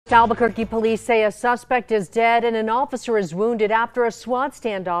Albuquerque police say a suspect is dead and an officer is wounded after a SWAT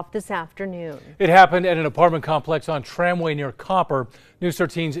standoff this afternoon. It happened at an apartment complex on Tramway near Copper. News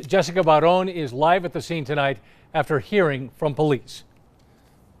 13's Jessica Baron is live at the scene tonight after hearing from police.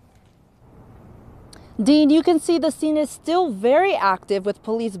 Dean, you can see the scene is still very active with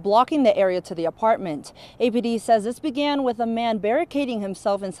police blocking the area to the apartment. APD says this began with a man barricading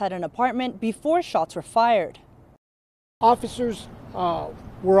himself inside an apartment before shots were fired. Officers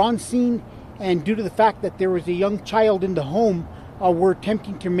were on scene, and due to the fact that there was a young child in the home, were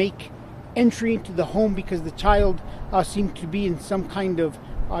attempting to make entry into the home because the child seemed to be in some kind of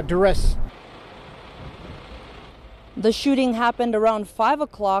duress. The shooting happened around 5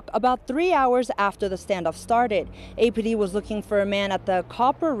 o'clock, about 3 hours after the standoff started. APD was looking for a man at the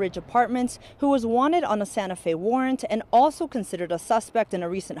Copper Ridge Apartments who was wanted on a Santa Fe warrant and also considered a suspect in a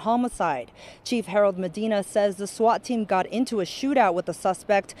recent homicide. Chief Harold Medina says the SWAT team got into a shootout with the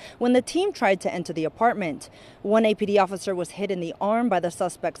suspect when the team tried to enter the apartment. One APD officer was hit in the arm by the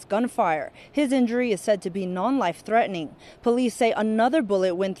suspect's gunfire. His injury is said to be non-life-threatening. Police say another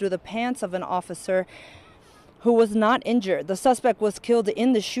bullet went through the pants of an officer who was not injured. The suspect was killed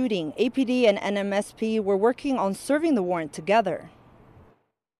in the shooting. APD and NMSP were working on serving the warrant together.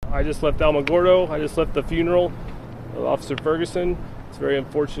 I just left Alamogordo. I just left the funeral of Officer Ferguson. It's a very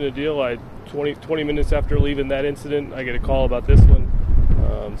unfortunate deal. 20 minutes after leaving that incident, I get a call about this one.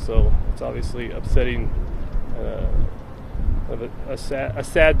 So it's obviously upsetting, a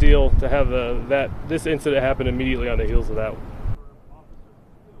sad deal to have this incident happen immediately on the heels of that one.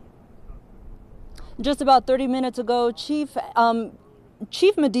 Just about 30 minutes ago, Chief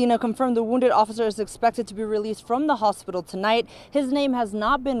Medina confirmed the wounded officer is expected to be released from the hospital tonight. His name has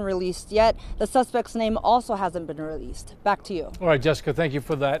not been released yet. The suspect's name also hasn't been released. Back to you. All right, Jessica, thank you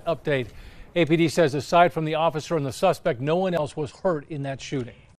for that update. APD says aside from the officer and the suspect, no one else was hurt in that shooting.